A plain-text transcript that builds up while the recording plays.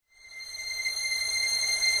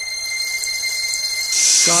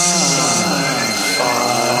Hey,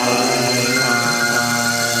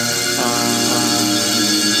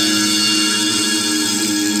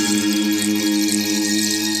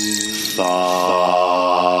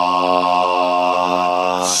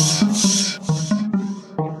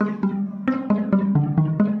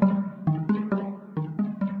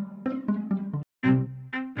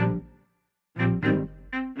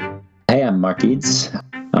 I'm Mark Eads.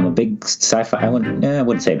 I'm a big sci-fi. I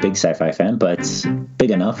wouldn't say a big sci-fi fan, but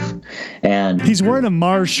big enough. And he's wearing a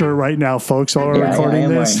Mars shirt right now, folks. While we're recording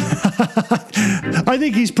this, I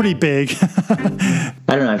think he's pretty big. I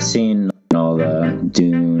don't know. I've seen all the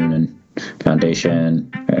Dune and Foundation,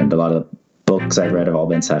 and a lot of the books I've read have all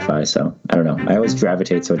been sci-fi. So I don't know. I always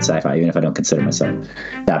gravitate towards sci-fi, even if I don't consider myself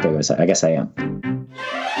that big of a sci-fi. I guess I am.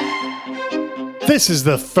 This is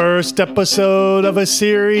the first episode of a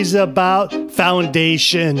series about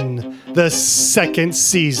Foundation, the second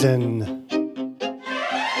season.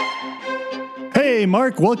 Hey,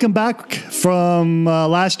 Mark, welcome back from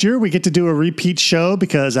last year. We get to do a repeat show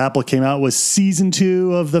because Apple came out with season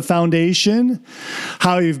 2 of the Foundation.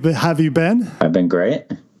 How have you been? I've been great.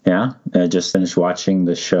 Yeah, I just finished watching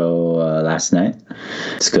the show last night.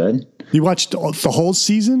 It's good. You watched the whole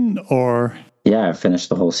season, or? Yeah, I finished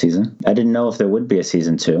the whole season. I didn't know if there would be a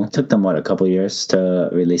season 2. It took them, a couple years to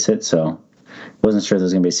release it, so I wasn't sure there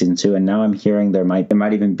was going to be a season 2. And now I'm hearing there might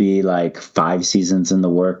even be like 5 seasons in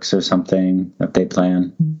the works or something that they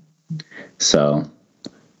plan. So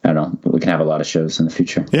I don't know. We can have a lot of shows in the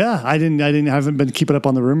future. Yeah, I haven't been keeping up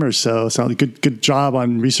on the rumors, so good job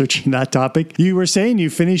on researching that topic. You were saying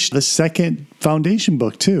you finished the second Foundation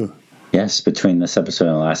book too. Yes, between this episode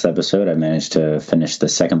and the last episode, I managed to finish the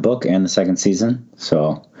second book and the second season.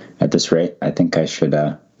 So at this rate, I think I should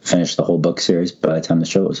finish the whole book series by the time the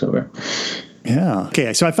show was over. Yeah.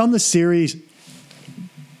 Okay, so I found the series,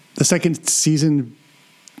 the second season,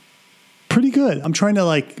 pretty good. I'm trying to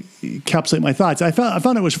encapsulate my thoughts. I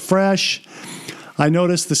found it was fresh. I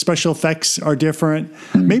noticed the special effects are different.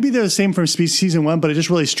 Mm-hmm. Maybe they're the same from season 1, but it just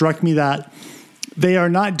really struck me that they are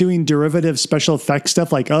not doing derivative special effects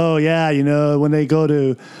stuff like, oh yeah, when they go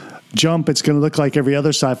to jump, it's going to look like every other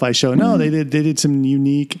sci-fi show. No, they did some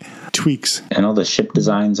unique tweaks. And all the ship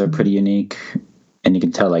designs are pretty unique. And you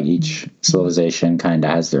can tell each civilization kind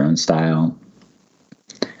of has their own style.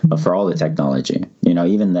 But for all the technology,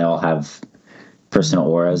 even they all have personal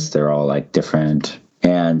auras. They're all different.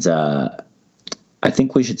 And I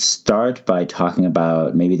think we should start by talking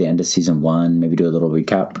about maybe the end of season 1, maybe do a little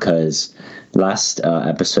recap, because last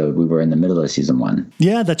episode we were in the middle of season 1.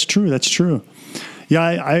 Yeah, that's true.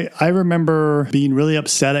 Yeah, I remember being really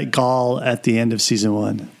upset at Gaal at the end of season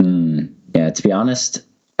 1. Yeah, to be honest,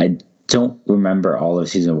 I don't remember all of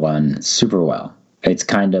season 1 super well. It's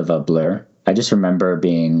kind of a blur. I just remember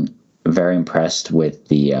being very impressed with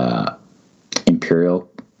the Imperial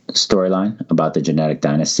storyline about the genetic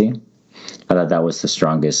dynasty. I thought that was the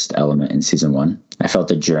strongest element in season 1. I felt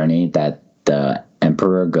the journey that the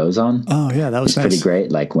Emperor goes on. Oh yeah, that was nice. Pretty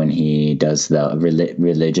great. When he does the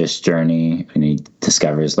religious journey and he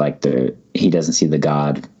discovers he doesn't see the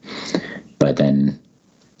god, but then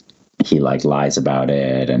he lies about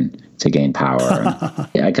it and to gain power.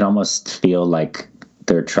 I can almost feel like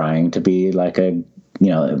they're trying to be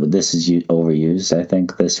this is overused, I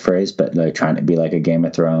think, this phrase, but they're trying to be like a Game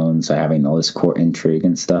of Thrones, having all this court intrigue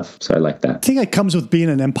and stuff. So I like that. I think it comes with being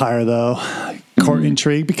an empire, though, court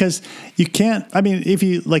intrigue, because you can't, if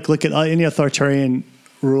you look at any authoritarian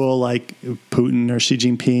rule like Putin or Xi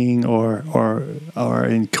Jinping or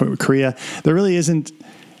in Korea, there really isn't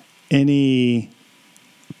any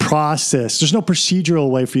process. There's no procedural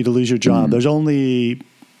way for you to lose your job. There's only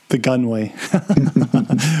the gun way.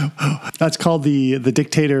 That's called the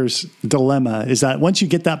dictator's dilemma, is that once you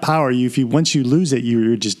get that power, once you lose it,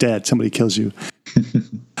 you're just dead. Somebody kills you.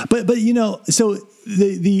 but so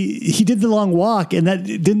he did the long walk, and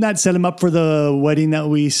didn't that set him up for the wedding that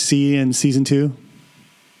we see in season 2?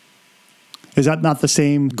 Is that not the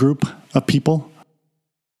same group of people?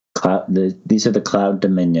 These are the Cloud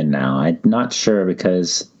Dominion now. I'm not sure,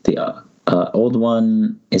 because the old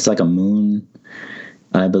one is like a moon,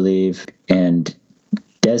 I believe, and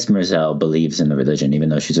Desmerzel believes in the religion, even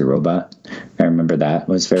though she's a robot. I remember that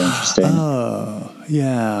was very interesting. Oh,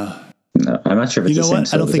 yeah. No, I'm not sure if it's the same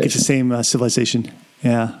civilization. I don't think it's the same civilization.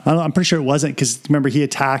 Yeah. I'm pretty sure it wasn't, because remember, he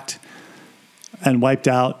attacked and wiped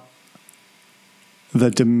out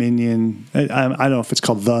the Dominion. I don't know if it's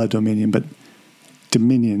called the Dominion, but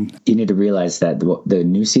Dominion. You need to realize that the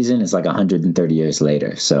new season is 130 years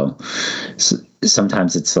later. So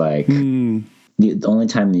sometimes it's the only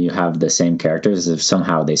time that you have the same characters is if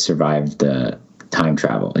somehow they survived the time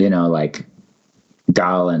travel.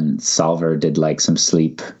 Gaal and Salver did like some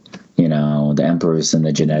sleep. You know, the Emperor's in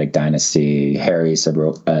the genetic dynasty. Harry's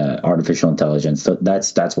artificial intelligence. So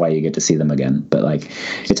that's why you get to see them again. But like,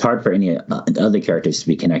 it's hard for any other characters to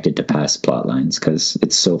be connected to past plot lines because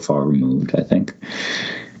it's so far removed, I think.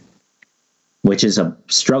 Which is a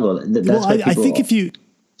struggle. That's why I think if you...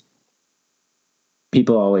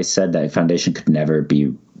 People always said that Foundation could never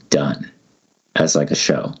be done as like a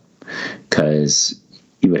show because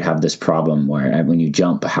you would have this problem where when you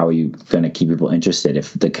jump, how are you going to keep people interested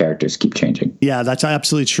if the characters keep changing? Yeah, that's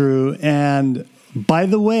absolutely true. And by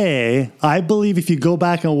the way, I believe if you go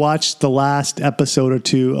back and watch the last episode or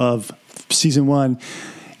two of season 1,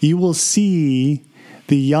 you will see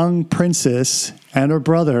the young princess and her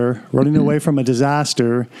brother running away from a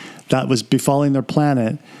disaster that was befalling their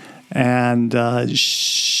planet. And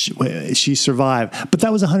she survived, but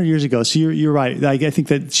that was 100 years ago. So you're right. I think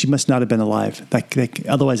that she must not have been alive.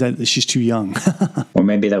 Otherwise, she's too young. Or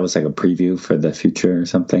maybe that was like a preview for the future or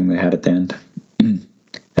something they had at the end.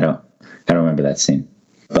 I don't remember that scene.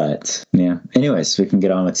 But yeah. Anyways, we can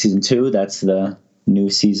get on with season 2. That's the new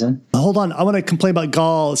season. Hold on, I want to complain about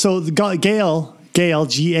Gaal. So Gaal,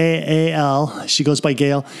 Gaal, she goes by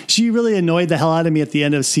Gaal. She really annoyed the hell out of me at the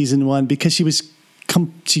end of season 1 because she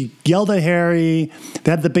yelled at Harry.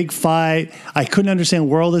 They had the big fight. I couldn't understand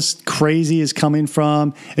where all this crazy is coming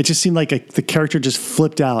from. It just seemed like the character just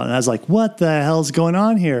flipped out. And I was like, what the hell's going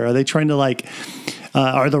on here? Are they trying to like,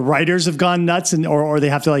 are the writers have gone nuts or they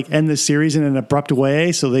have to like end the series in an abrupt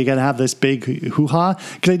way? So they got to have this big hoo-ha?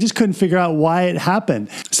 Because I just couldn't figure out why it happened.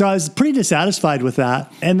 So I was pretty dissatisfied with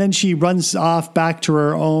that. And then she runs off back to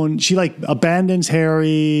her own. She like abandons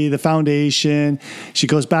Harry, the Foundation. She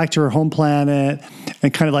goes back to her home planet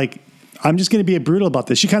and kind of like, I'm just going to be brutal about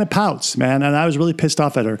this. She kind of pouts, man. And I was really pissed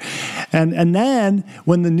off at her. And then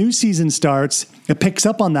when the new season starts, it picks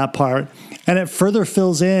up on that part and it further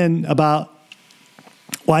fills in about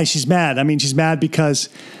why she's mad. I mean, she's mad because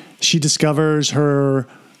she discovers her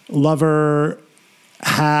lover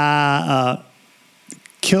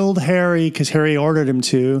killed Harry because Harry ordered him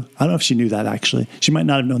to. I don't know if she knew that, actually. She might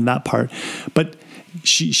not have known that part. But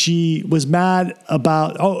she was mad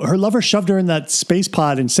about, her lover shoved her in that space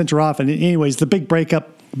pod and sent her off. And anyways, the big breakup,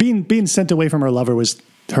 being sent away from her lover was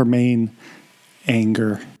her main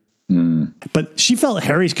anger. But she felt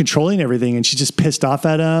Harry's controlling everything and she's just pissed off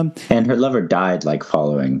at him. And her lover died like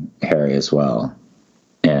following Harry as well.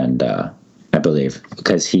 And I believe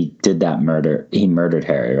because he did that murder. He murdered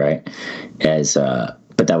Harry, right?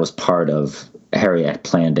 But that was part of Harry had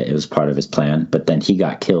planned it. It was part of his plan. But then he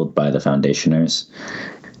got killed by the Foundationers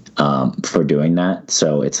for doing that.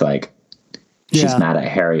 So it's like she's mad at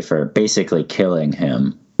Harry for basically killing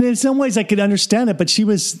him. In some ways I could understand it, but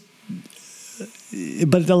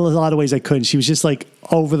but in a lot of ways I couldn't. She was just like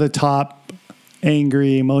over the top,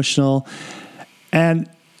 angry, emotional. And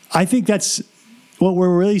I think that's what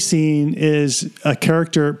we're really seeing is a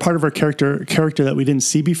character, part of her character that we didn't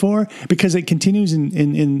see before, because it continues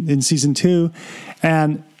in season 2.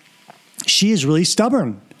 And she is really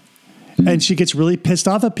stubborn and she gets really pissed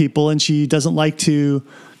off at people and she doesn't like to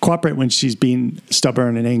cooperate when she's being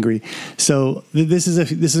stubborn and angry. So this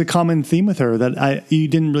is a common theme with her that you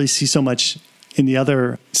didn't really see so much in the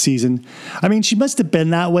other season. I mean, she must have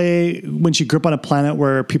been that way when she grew up on a planet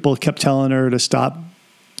where people kept telling her to stop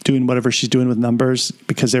doing whatever she's doing with numbers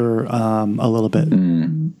because they were a little bit.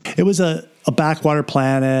 It was a backwater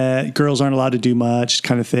planet. Girls aren't allowed to do much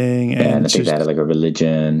kind of thing. And I think they had like a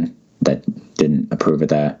religion that didn't approve of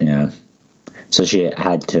that. Yeah. So she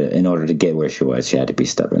had to, in order to get where she was, she had to be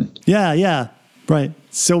stubborn. Yeah. Right.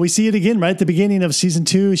 So we see it again, right at the beginning of season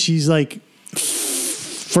 2. She's like,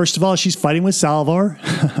 first of all, she's fighting with Salvor,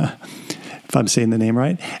 if I'm saying the name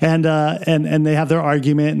right. And they have their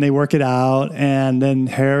argument and they work it out. And then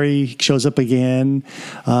Harry shows up again.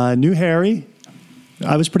 New Harry.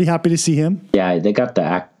 I was pretty happy to see him. Yeah, they got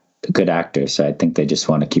the good actor, so I think they just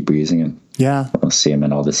want to keep reusing him. Yeah. We'll see him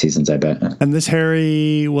in all the seasons, I bet. And this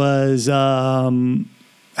Harry was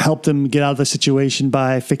helped him get out of the situation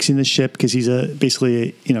by fixing the ship because he's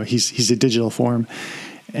basically he's a digital form.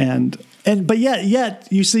 But yet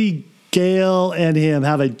you see Gaal and him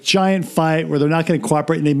have a giant fight where they're not going to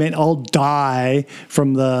cooperate and they may all die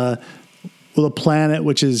from the planet,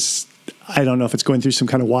 which is, I don't know if it's going through some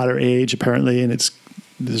kind of water age apparently, and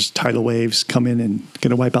there's tidal waves coming and going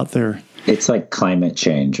to wipe out their... It's like climate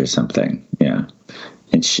change or something. Yeah.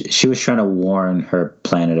 And she was trying to warn her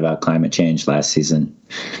planet about climate change last season,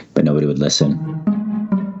 but nobody would listen.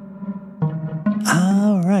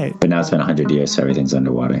 All right. Right. But now it's been 100 years, so everything's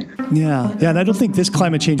underwater. Yeah. And I don't think this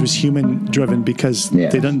climate change was human driven because they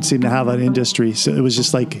didn't seem to have an industry. So it was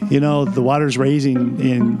just like, the water's raising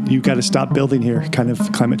and you got to stop building here kind of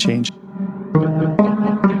climate change.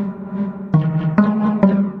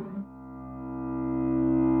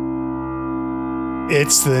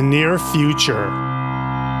 It's the near future.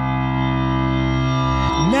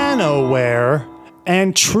 Nanoware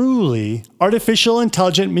and truly artificial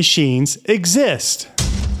intelligent machines exist.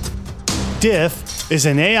 Diff is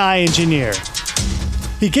an AI engineer.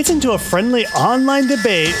 He gets into a friendly online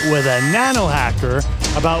debate with a nano hacker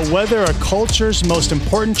about whether a culture's most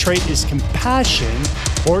important trait is compassion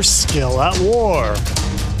or skill at war.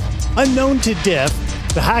 Unknown to Diff,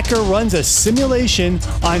 the hacker runs a simulation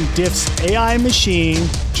on Diff's AI machine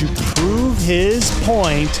to prove his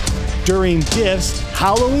point during Diff's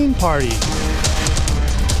Halloween party.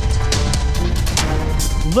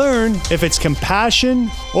 Learn if it's compassion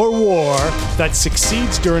or war that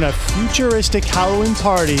succeeds during a futuristic Halloween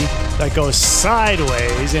party that goes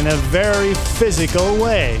sideways in a very physical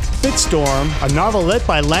way. Bitstorm, a novelette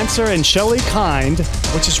by Lancer and Shelley Kind,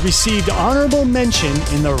 which has received honorable mention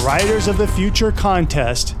in the Writers of the Future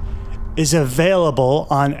contest, is available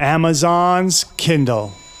on Amazon's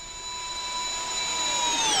Kindle.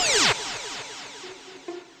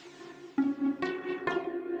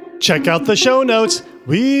 Check out the show notes.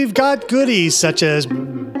 We've got goodies such as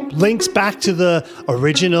links back to the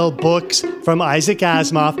original books from Isaac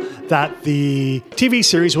Asimov that the TV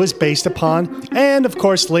series was based upon, and of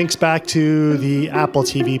course links back to the Apple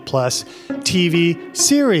TV Plus TV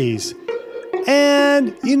series.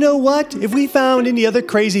 And you know what? If we found any other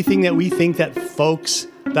crazy thing that we think that folks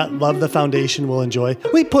that love the Foundation will enjoy,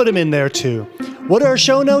 we put them in there too. What are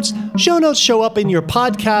show notes? Show notes show up in your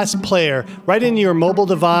podcast player, right in your mobile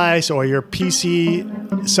device or your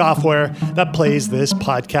PC software that plays this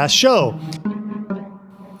podcast show.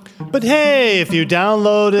 But hey, if you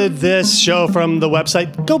downloaded this show from the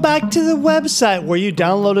website, go back to the website where you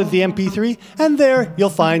downloaded the MP3, and there you'll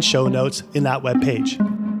find show notes in that webpage.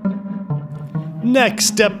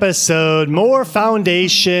 Next episode, more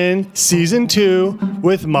Foundation, Season 2,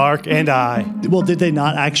 with Mark and I. Well, did they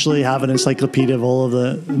not actually have an encyclopedia of all of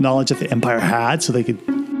the knowledge that the Empire had so they could...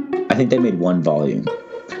 I think they made one volume.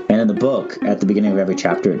 And in the book, at the beginning of every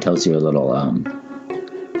chapter, it tells you a little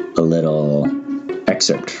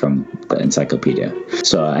excerpt from the encyclopedia.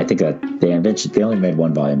 So I think that they only made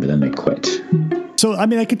one volume, but then they quit. So, I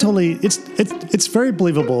mean, I could totally, it's very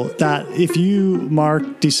believable that if you,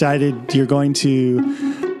 Mark, decided you're going to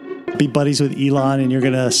be buddies with Elon and you're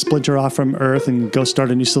going to splinter off from Earth and go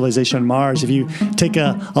start a new civilization on Mars, if you take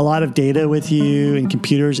a lot of data with you and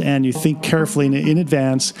computers and you think carefully in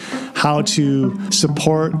advance how to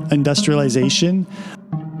support industrialization,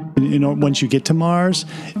 once you get to Mars,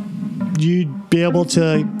 you'd be able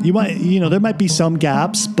to, there might be some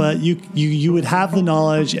gaps, but you would have the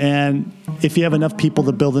knowledge, and if you have enough people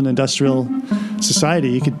to build an industrial society,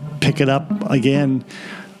 you could pick it up again,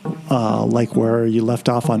 like where you left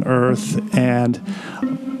off on Earth. And,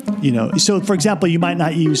 so for example, you might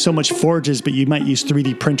not use so much forges, but you might use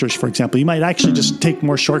 3D printers, for example. You might actually just take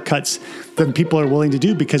more shortcuts than people are willing to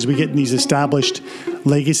do because we get in these established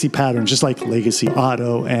legacy patterns, just like legacy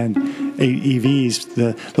auto and EVs.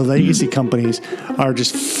 The legacy companies are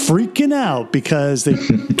just freaking out because they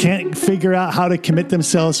can't figure out how to commit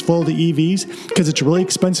themselves full to EVs because it's really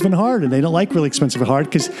expensive and hard, and they don't like really expensive and hard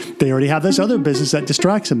because they already have this other business that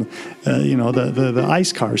distracts them, the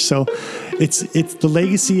ICE cars. So it's the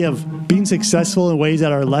legacy of being successful in ways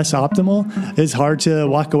that are less optimal is hard to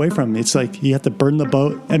walk away from. It's like you have to burn the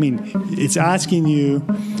boat. I mean, it's asking you.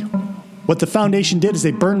 What the Foundation did is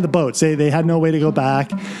they burned the boats. They had no way to go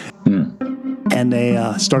back. And they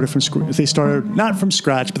started from scratch. They started not from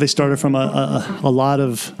scratch, but they started from a lot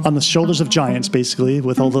of, on the shoulders of giants, basically,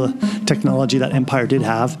 with all the technology that Empire did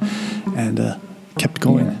have, and kept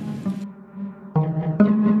going.